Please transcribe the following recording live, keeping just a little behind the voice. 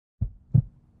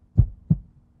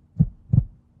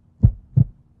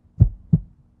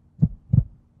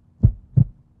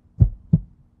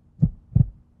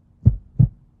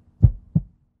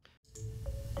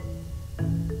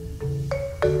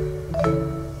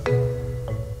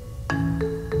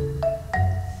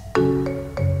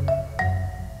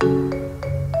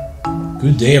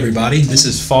day, everybody. This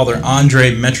is Father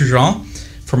Andre Metrojean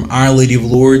from Our Lady of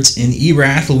Lourdes in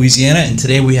Erath, Louisiana, and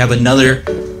today we have another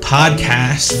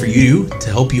podcast for you to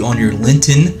help you on your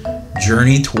Lenten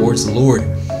journey towards the Lord.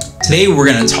 Today we're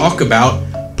going to talk about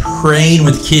praying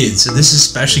with kids. So this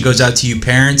especially goes out to you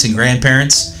parents and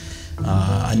grandparents.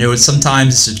 I know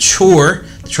sometimes it's a chore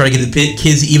to try to get the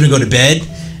kids even to go to bed,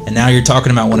 and now you're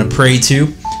talking about want to pray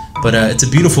too. But it's a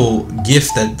beautiful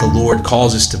gift that the Lord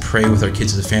calls us to pray with our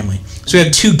kids as a family. So we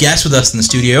have two guests with us in the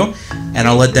studio, and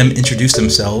I'll let them introduce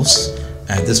themselves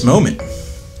at this moment.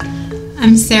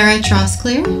 I'm Sarah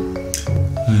Trosclair.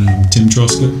 And I'm Tim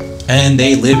Trosclair. And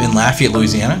they live in Lafayette,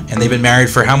 Louisiana, and they've been married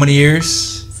for how many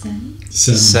years?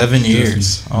 7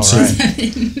 years. All right.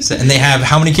 So, and they have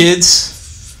how many kids?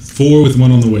 4 with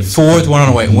one on the way. 4 with one on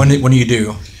the way. When do you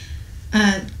do?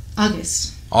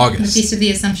 August. August. The Feast of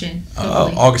the Assumption.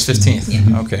 August 15th.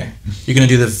 Yeah. Okay. You're going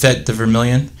to do the Fête de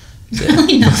Vermilion?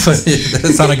 Probably not.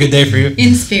 That's not a good day for you?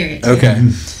 In spirit. Okay.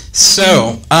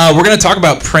 So, we're going to talk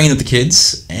about praying with the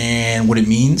kids and what it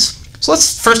means. So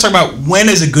let's first talk about when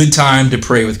is a good time to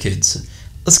pray with kids.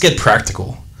 Let's get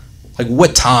practical. Like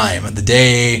what time of the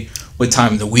day, what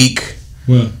time of the week?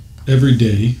 Well, every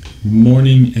day,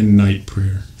 morning and night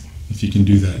prayer, if you can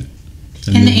do that.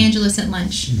 And the Angelus at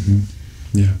lunch.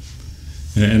 Mm-hmm. Yeah.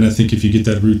 And I think if you get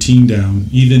that routine down,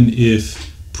 even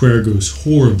if prayer goes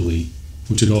horribly,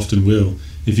 which it often will,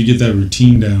 if you get that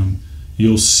routine down,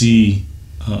 you'll see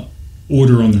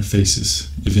order on their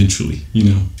faces eventually,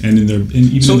 and in their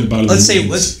even in their bodily. Let's say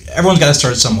everyone's got to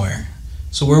start somewhere.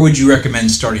 So where would you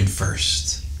recommend starting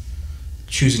first?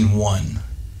 Choosing one.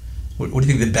 What do you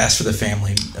think the best for the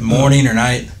family? Morning or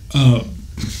night?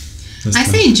 I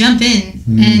say jump in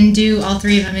and do all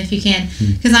 3 of them if you can.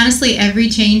 Because honestly, every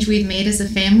change we've made as a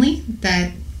family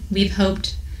that we've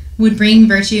hoped would bring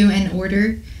virtue and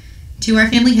order to our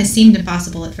family has seemed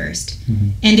impossible at first.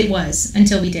 And it was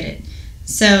until we did it.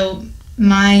 So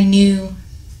my new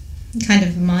kind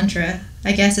of mantra,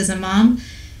 I guess, as a mom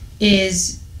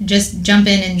is just jump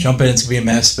in. And jump in, it's going to be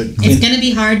a mess. But it's going to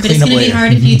be hard, but it's going to be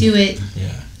hard if you do it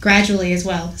gradually as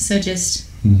well. So just...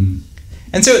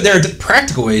 And so there are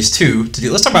practical ways, too, to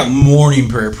do. Let's talk about morning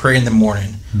prayer, pray in the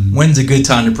morning. When's a good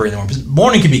time to pray in the morning? Because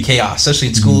morning can be chaos, especially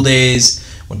in school days,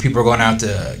 when people are going out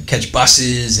to catch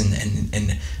buses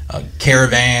and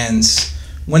caravans.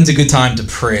 When's a good time to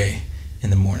pray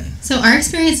in the morning? So our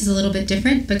experience is a little bit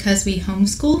different because we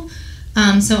homeschool.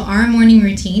 So our morning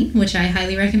routine, which I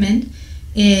highly recommend,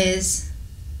 is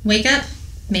wake up,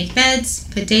 make beds,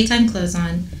 put daytime clothes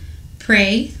on,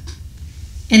 pray,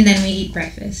 and then we eat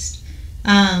breakfast.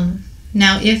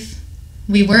 Now, if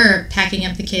we were packing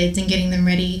up the kids and getting them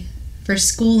ready for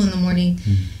school in the morning,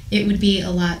 it would be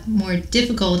a lot more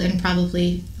difficult and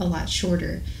probably a lot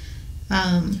shorter.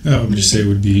 I would just say it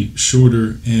would be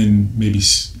shorter, and maybe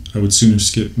I would sooner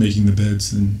skip making the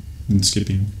beds than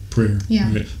skipping prayer.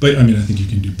 Yeah. Right? But I mean, I think you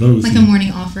can do both. Like a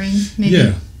morning offering, maybe.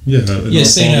 Yeah.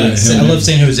 I love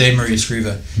St. Jose Maria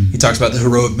Escriva. He talks about the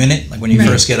heroic minute, like when you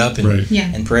first get up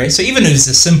and pray. So even if it's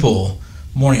a simple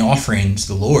morning offering to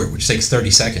the Lord, which takes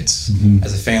 30 seconds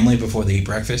as a family before they eat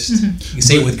breakfast, you can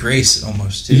say it with grace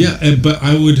almost too. Yeah, but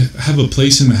I would have a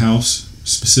place in the house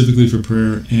specifically for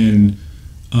prayer, and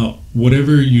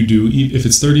whatever you do, if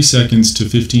it's 30 seconds to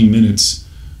 15 minutes,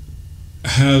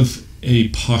 have a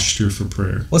posture for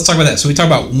prayer. Let's talk about that. So we talk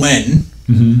about when.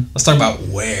 Let's talk about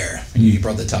where. You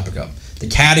brought the topic up. The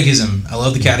Catechism. I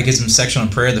love the Catechism section on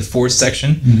prayer, the 4th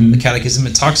section. The Catechism.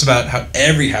 It talks about how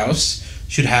every house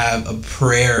should have a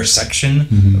prayer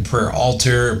section, a prayer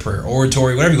altar, a prayer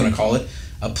oratory, whatever you want to call it,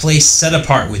 a place set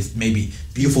apart with maybe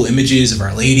beautiful images of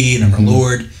Our Lady and of our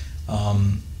Lord.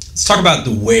 Let's talk about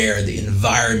the where, the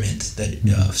environment, that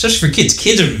especially for kids.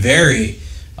 Kids are very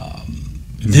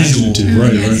visual,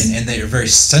 and they are very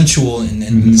sensual in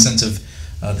the sense of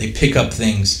they pick up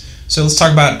things. So let's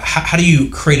talk about how do you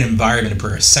create an environment of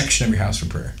prayer, a section of your house for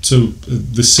prayer. So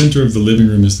the center of the living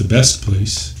room is the best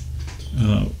place,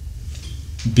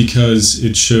 because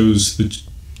it shows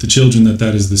the children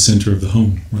that is the center of the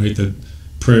home, right? That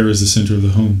prayer is the center of the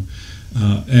home.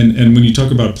 And when you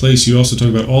talk about place, you also talk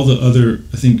about all the other,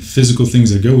 I think, physical things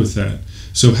that go with that.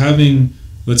 So having,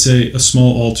 let's say, a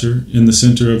small altar in the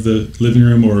center of the living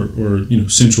room or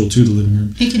central to the living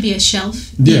room. It could be a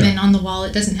shelf, even on the wall.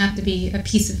 It doesn't have to be a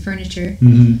piece of furniture.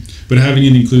 But having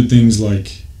it include things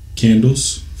like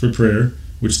candles for prayer,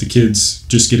 which the kids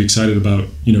just get excited about,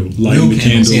 lighting the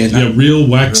candles. Real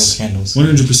wax, real candles.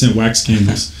 100% wax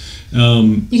candles.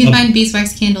 You can find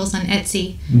beeswax candles on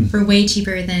Etsy for way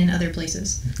cheaper than other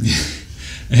places.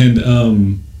 And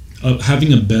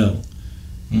having a bell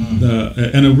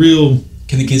and a real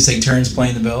Can the kids take turns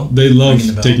playing the bell? They love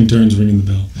taking turns ringing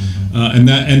the bell. And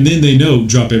then they know,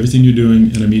 drop everything you're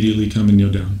doing and immediately come and kneel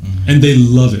down. And they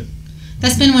love it.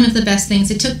 That's been one of the best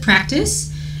things. It took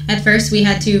practice. At first, we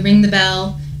had to ring the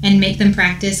bell and make them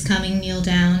practice coming, kneel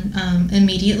down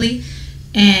immediately.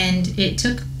 And it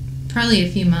took probably a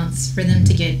few months for them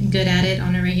to get good at it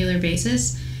on a regular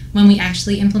basis when we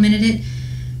actually implemented it.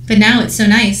 But now it's so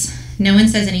nice. No one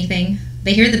says anything.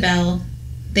 They hear the bell.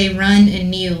 They run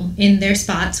and kneel in their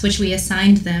spots, which we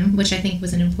assigned them, which I think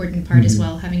was an important part as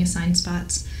well, having assigned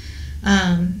spots.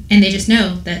 And they just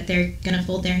know that they're going to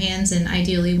fold their hands and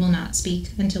ideally will not speak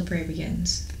until prayer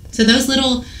begins. So those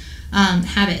little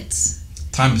habits.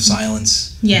 Time of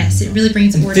silence. Yes, it really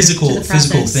brings order to the process.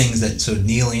 Physical things so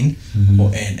kneeling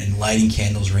and lighting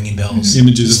candles, ringing bells.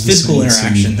 Images, physical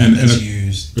interaction that's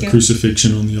used. A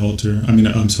crucifixion on the altar.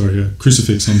 A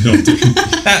crucifix on the altar.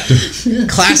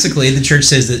 Classically, the church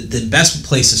says that the best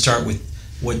place to start with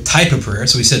what type of prayer.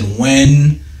 So we said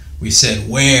when, we said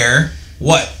where,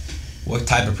 what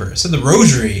type of prayer. So the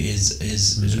rosary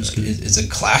is a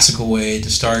classical way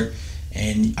to start.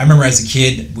 And I remember as a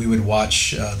kid, we would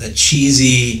watch that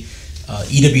cheesy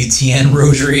EWTN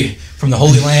rosary from the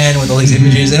Holy Land with all these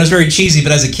images. And it was very cheesy,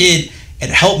 but as a kid, it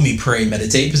helped me pray,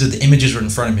 meditate, because the images were in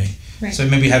front of me. Right. So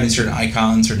maybe having certain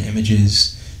icons, certain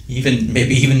images,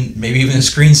 maybe even a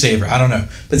screensaver. I don't know,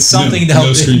 but something to help.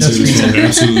 But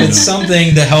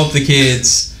something to help the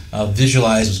kids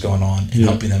visualize what's going on and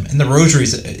helping them. And the rosary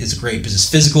is great because it's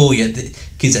physical. You get the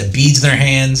kids have beads in their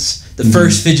hands. The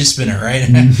first fidget spinner, right,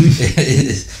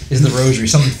 is the rosary.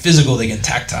 Something physical they can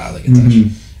tactile, they can touch.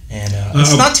 And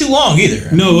it's not too long either.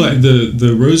 No,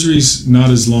 the rosary's not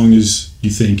as long as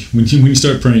you think. When you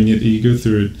start praying it, you go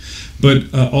through it.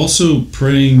 But also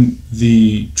praying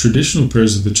the traditional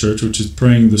prayers of the church, which is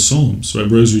praying the Psalms. Right?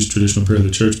 Rosary's traditional prayer of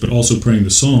the church, but also praying the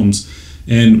Psalms.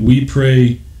 And we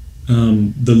pray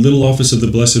the Little Office of the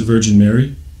Blessed Virgin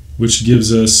Mary, which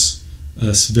gives us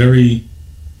a very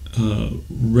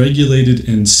regulated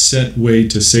and set way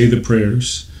to say the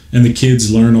prayers, and the kids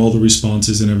learn all the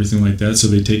responses and everything like that, so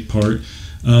they take part.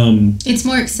 It's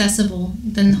more accessible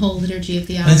than the whole Liturgy of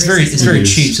the Hours. And it's very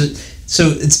cheap. So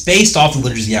it's based off the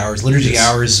Liturgy of the Hours. Liturgy of the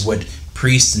Hours is what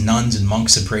priests and nuns and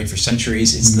monks have prayed for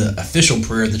centuries. It's the official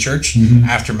prayer of the church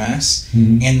after Mass.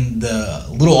 And the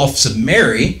Little Office of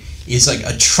Mary is like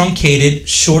a truncated,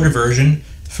 shorter version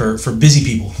for busy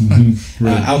people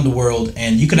out in the world.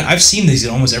 And I've seen these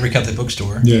at almost every Catholic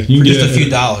bookstore for just a few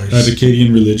dollars. At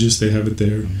Acadian Religious, they have it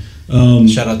there.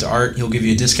 Shout out to Art, he'll give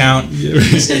you a discount.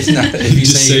 If you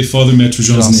say Father Maître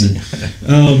Jean's name.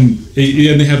 And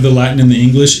they have the Latin and the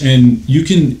English, and you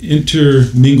can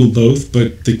intermingle both,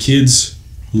 but the kids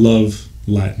love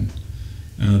Latin.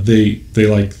 They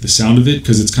like the sound of it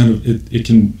because it's kind of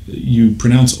you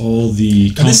pronounce all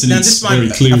the consonants very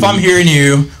clearly. If I'm hearing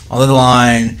you on the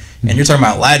line and you're talking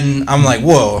about Latin, I'm like,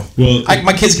 whoa. Well,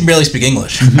 my kids can barely speak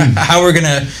English. What the heck are we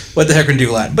gonna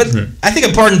do Latin? But I think an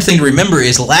important thing to remember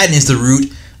is Latin is the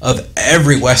root of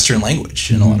every Western language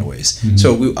in a lot of ways.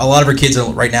 So a lot of our kids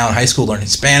are right now in high school learning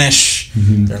Spanish.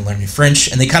 They're learning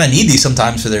French, and they kind of need these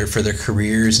sometimes for their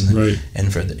careers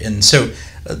and so.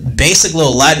 Basic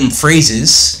little Latin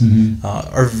phrases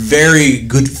are very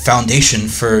good foundation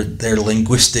for their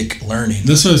linguistic learning.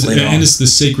 That's what and it's the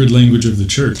sacred language of the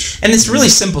church. And it's really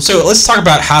simple. So let's talk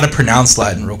about how to pronounce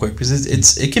Latin real quick, because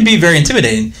it can be very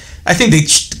intimidating. I think the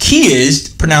key is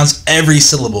to pronounce every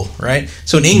syllable, right?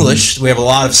 So in English, we have a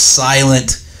lot of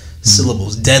silent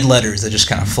syllables, dead letters that just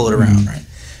kind of float around, right?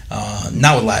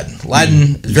 Not with Latin.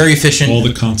 Latin is very efficient. All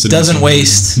the consonants.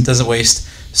 Doesn't waste.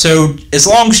 So as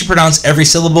long as you pronounce every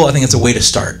syllable, I think it's a way to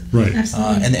start. Right.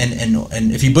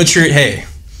 And if you butcher it, hey,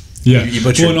 you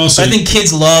butcher it. Also, but I think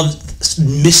kids love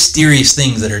mysterious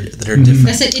things that are different.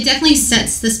 It definitely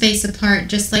sets the space apart,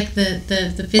 just like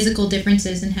the physical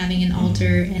differences in having an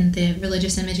altar and the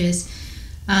religious images.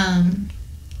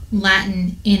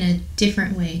 Latin in a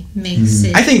different way makes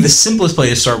it. I think the simplest place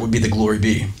to start would be the Glory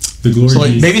Be. The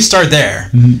Glory Be. Maybe start there.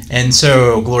 And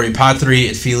so Glory Patri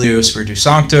et Filio Spiritus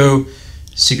Sancto.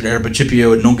 Secret Erba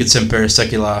Principio et Nunc et Semper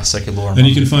Saecula Saeculorum. And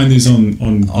you can find these on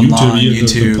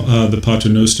YouTube. The Pater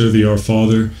Noster, the Our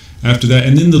Father. After that,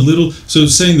 and then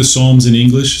saying the Psalms in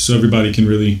English, so everybody can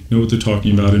really know what they're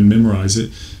talking about and memorize it.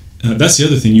 That's the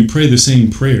other thing. You pray the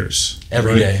same prayers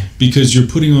every day because you're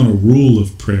putting on a rule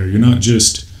of prayer. You're not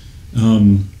just.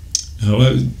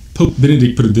 Pope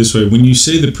Benedict put it this way: when you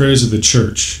say the prayers of the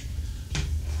church,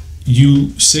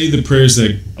 you say the prayers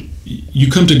that you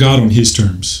come to God on His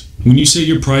terms. When you say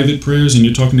your private prayers and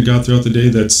you're talking to God throughout the day,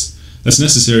 that's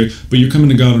necessary, but you're coming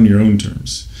to God on your own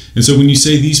terms. And so when you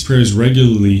say these prayers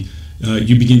regularly,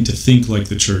 you begin to think like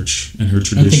the church and her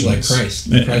traditions. And think like Christ.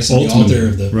 Christ is the author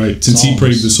of the right, since Psalms. he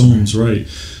prayed the Psalms, right.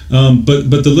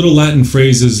 But the little Latin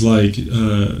phrases like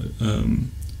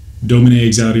Domine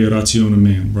exaudia rationem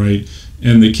meam, right?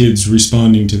 And the kids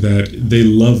responding to that, they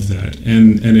love that.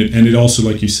 And it also,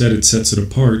 like you said, it sets it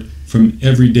apart from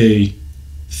everyday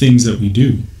things that we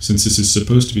do, since this is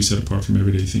supposed to be set apart from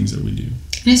everyday things that we do.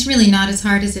 And it's really not as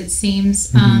hard as it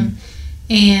seems.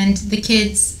 And the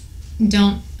kids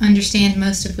don't understand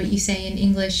most of what you say in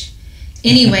English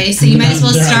anyway, so you might as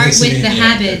well start with the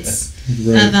habits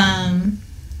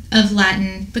of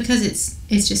Latin, because it's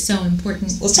just so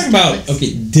important. Let's talk about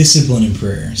discipline in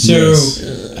prayer. So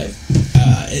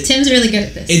Tim's really good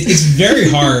at this. It's very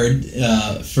hard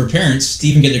for parents to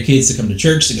even get their kids to come to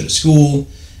church, to go to school,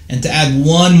 and to add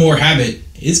one more habit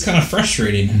is kind of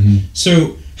frustrating.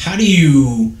 So how do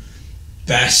you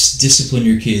best discipline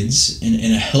your kids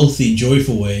in a healthy,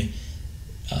 joyful way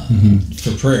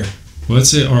for prayer? Well, let's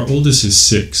say our oldest is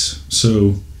 6,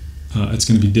 so it's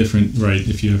going to be different, right,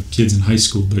 if you have kids in high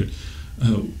school, but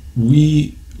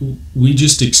we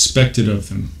just expect it of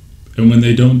them. And when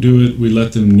they don't do it, we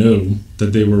let them know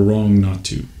that they were wrong not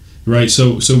to, right?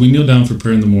 So we kneel down for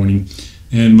prayer in the morning,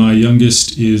 and my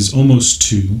youngest is almost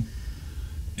 2,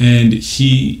 and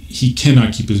he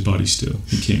cannot keep his body still.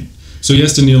 He can't. So he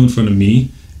has to kneel in front of me,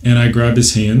 and I grab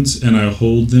his hands, and I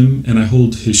hold them, and I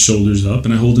hold his shoulders up,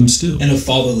 and I hold him still. In a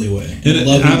fatherly way.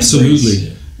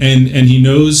 Absolutely. And he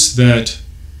knows that,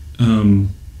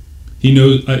 he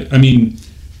knows, I mean,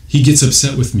 he gets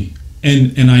upset with me,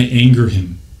 and I anger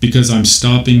him, because I'm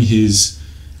stopping his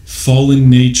fallen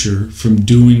nature from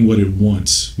doing what it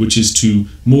wants, which is to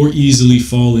more easily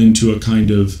fall into a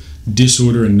kind of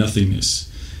disorder and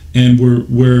nothingness. And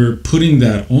we're putting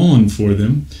that on for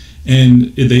them,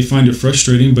 and they find it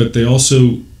frustrating, but they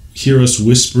also hear us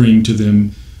whispering to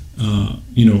them,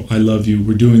 I love you,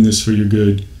 we're doing this for your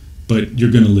good, but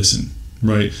you're going to listen,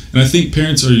 right? And I think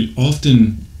parents are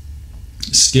often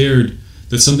scared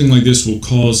that something like this will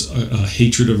cause a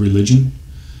hatred of religion,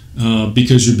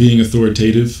 because you're being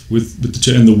authoritative with the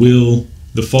child, and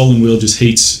the fallen will just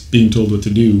hates being told what to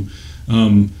do,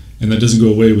 and that doesn't go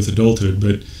away with adulthood.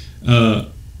 But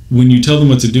when you tell them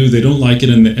what to do, they don't like it,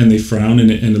 and they frown, and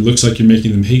it looks like you're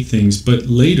making them hate things. But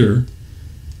later,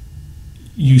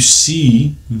 you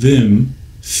see them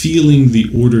feeling the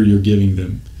order you're giving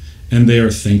them, and they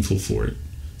are thankful for it.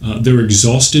 They're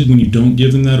exhausted when you don't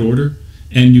give them that order,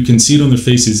 and you can see it on their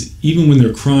faces, even when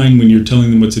they're crying when you're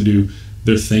telling them what to do.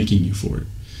 They're thanking you for it.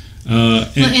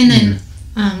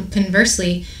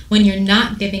 Conversely, when you're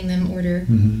not giving them order,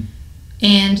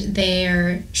 and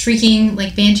they're shrieking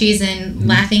like banshees and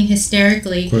laughing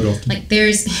hysterically, quite often, like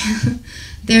there's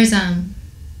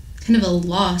kind of a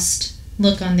lost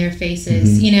look on their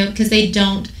faces, because they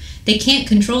can't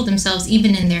control themselves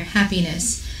even in their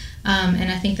happiness,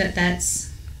 and I think that's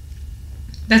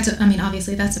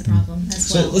obviously that's a problem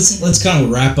as well. So let's kind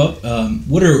of wrap up.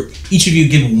 What are each of you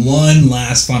give one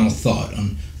last final thought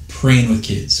on praying with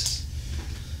kids?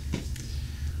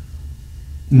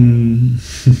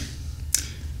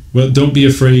 Well, don't be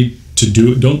afraid to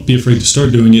do it. Don't be afraid to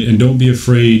start doing it, and don't be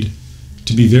afraid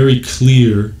to be very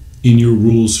clear in your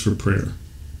rules for prayer.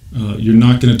 You're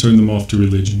not going to turn them off to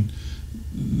religion.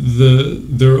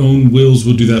 Their own wills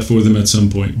will do that for them at some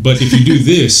point. But if you do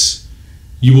this,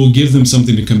 you will give them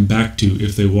something to come back to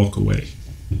if they walk away.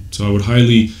 So I would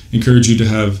highly encourage you to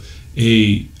have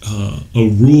a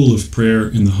rule of prayer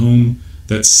in the home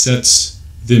that sets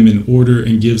them in order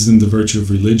and gives them the virtue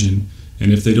of religion.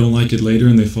 And if they don't like it later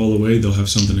and they fall away, they'll have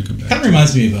something to come back to. Kind of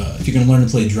reminds me of if you're going to learn to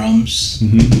play drums,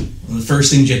 one of the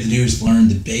first things you have to do is learn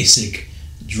the basic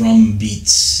drum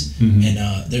beats, and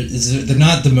they're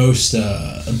not the most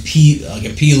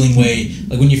appealing way.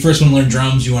 Like when you first want to learn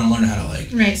drums, you want to learn how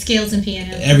to scales and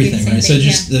piano, everything, right? So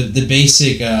just the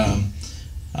basic, and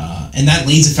that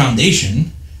lays a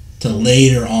foundation to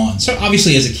later on. So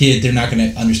obviously, as a kid, they're not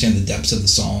going to understand the depths of the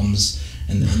Psalms,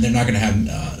 and they're not going to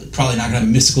have probably not going to have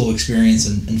a mystical experience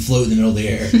and float in the middle of the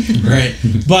air, right?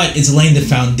 But it's laying the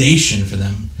foundation for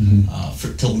them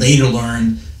to later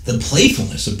learn the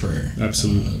playfulness of prayer.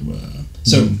 Absolutely.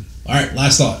 All right,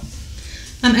 last thought.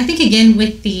 I think again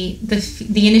with the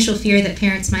initial fear that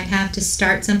parents might have to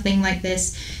start something like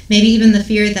this, maybe even the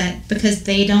fear that because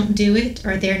they don't do it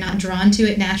or they're not drawn to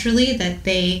it naturally, that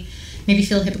they maybe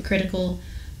feel hypocritical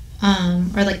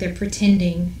or like they're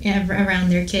pretending around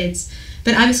their kids.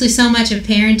 But obviously so much of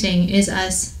parenting is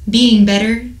us being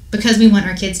better because we want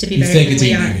our kids to be better than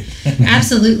we are.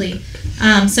 Absolutely.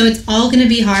 So it's all going to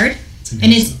be hard.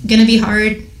 And it's going to be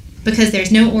hard because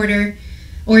there's no order,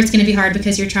 or it's going to be hard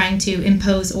because you're trying to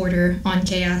impose order on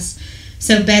chaos.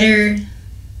 So better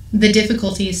the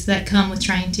difficulties that come with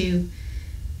trying to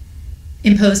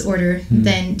impose order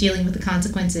than dealing with the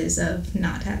consequences of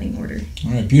not having order.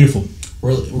 All right, beautiful.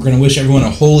 We're going to wish everyone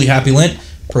a holy, happy Lent.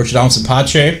 Approach it on some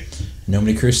pace. In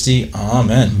nomine Christi.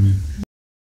 Amen.